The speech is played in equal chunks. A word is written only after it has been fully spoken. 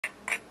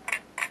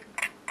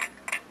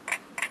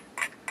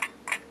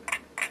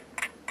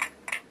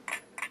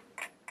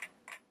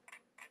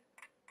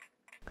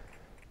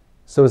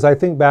So as I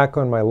think back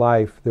on my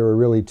life, there were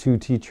really two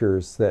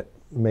teachers that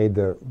made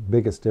the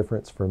biggest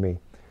difference for me.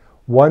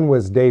 One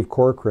was Dave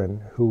Corkran,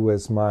 who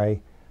was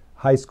my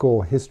high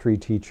school history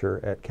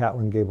teacher at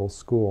Catlin Gables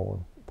School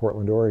in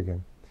Portland,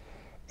 Oregon.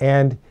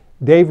 And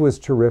Dave was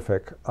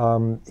terrific.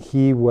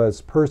 He was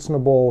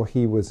personable,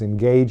 he was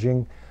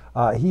engaging.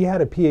 He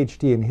had a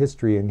Ph.D. in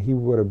history, and he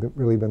would have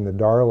really been the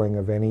darling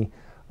of any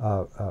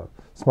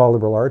small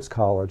liberal arts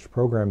college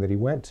program that he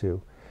went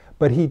to.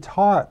 But he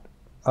taught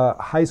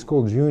high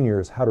school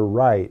juniors how to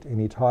write, and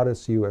he taught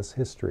us U.S.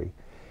 history.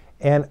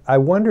 And I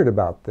wondered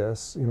about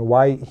this,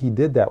 why he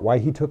did that, why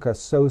he took us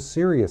so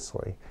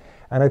seriously.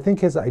 And I think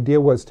his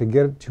idea was to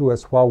get it to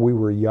us while we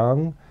were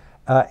young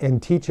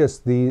and teach us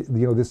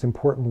this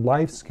important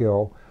life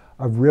skill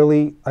of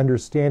really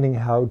understanding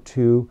how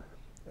to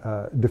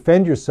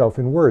defend yourself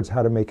in words,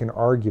 how to make an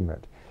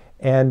argument.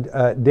 And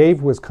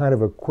Dave was kind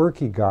of a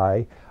quirky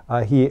guy.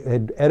 He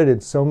had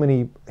edited so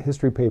many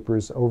history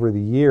papers over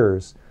the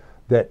years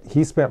that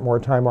he spent more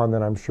time on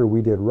than I'm sure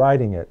we did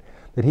writing it,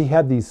 that he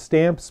had these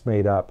stamps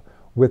made up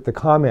with the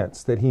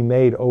comments that he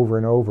made over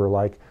and over,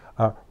 like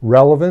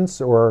relevance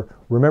or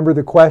remember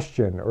the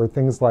question or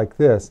things like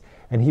this.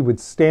 And he would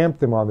stamp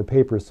them on the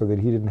paper so that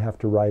he didn't have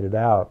to write it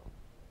out.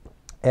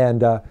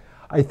 And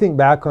I think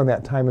back on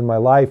that time in my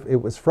life,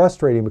 it was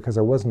frustrating because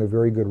I wasn't a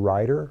very good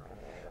writer.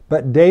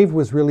 But Dave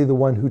was really the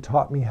one who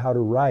taught me how to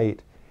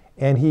write.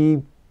 And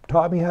he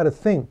taught me how to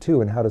think, too,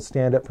 and how to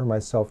stand up for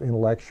myself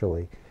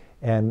intellectually.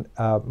 And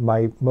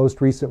my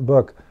most recent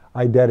book,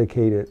 I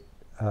dedicated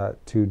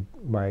to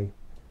my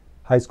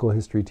high school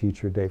history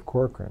teacher, Dave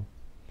Corkran.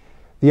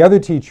 The other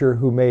teacher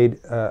who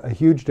made a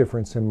huge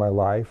difference in my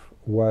life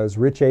was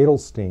Rich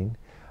Adelstein.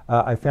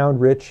 I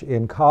found Rich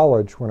in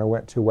college when I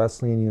went to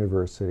Wesleyan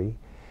University.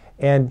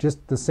 And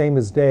just the same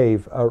as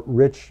Dave,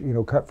 Rich,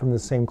 cut from the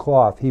same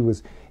cloth. He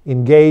was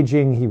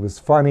engaging, he was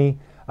funny,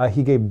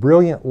 he gave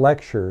brilliant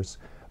lectures,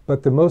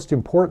 but the most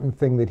important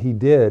thing that he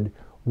did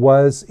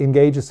was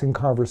engage us in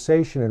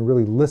conversation and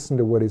really listen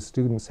to what his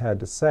students had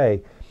to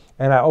say.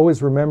 And I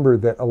always remember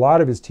that a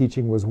lot of his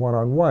teaching was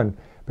one-on-one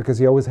because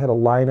he always had a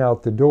line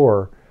out the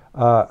door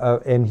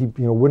and he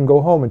wouldn't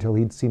go home until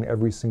he'd seen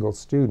every single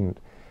student.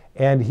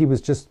 And he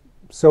was just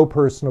so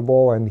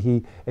personable, and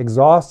he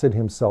exhausted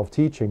himself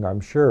teaching,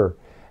 I'm sure.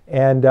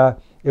 And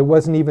it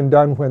wasn't even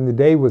done when the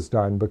day was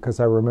done, because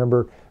I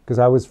remember, because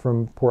I was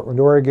from Portland,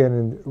 Oregon,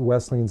 and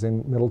Wesleyan's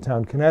in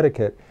Middletown,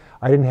 Connecticut,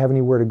 I didn't have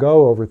anywhere to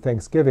go over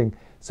Thanksgiving,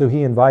 so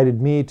he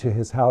invited me to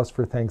his house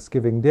for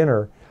Thanksgiving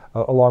dinner,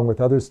 along with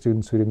other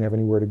students who didn't have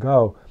anywhere to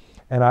go.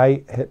 And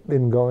I had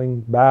been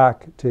going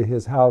back to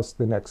his house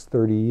the next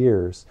 30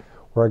 years,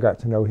 where I got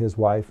to know his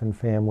wife and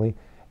family,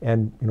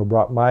 and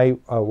brought my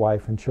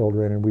wife and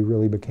children, and we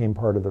really became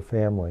part of the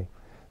family.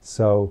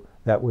 So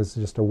that was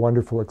just a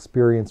wonderful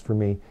experience for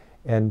me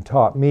and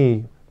taught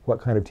me what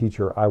kind of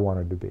teacher I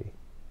wanted to be.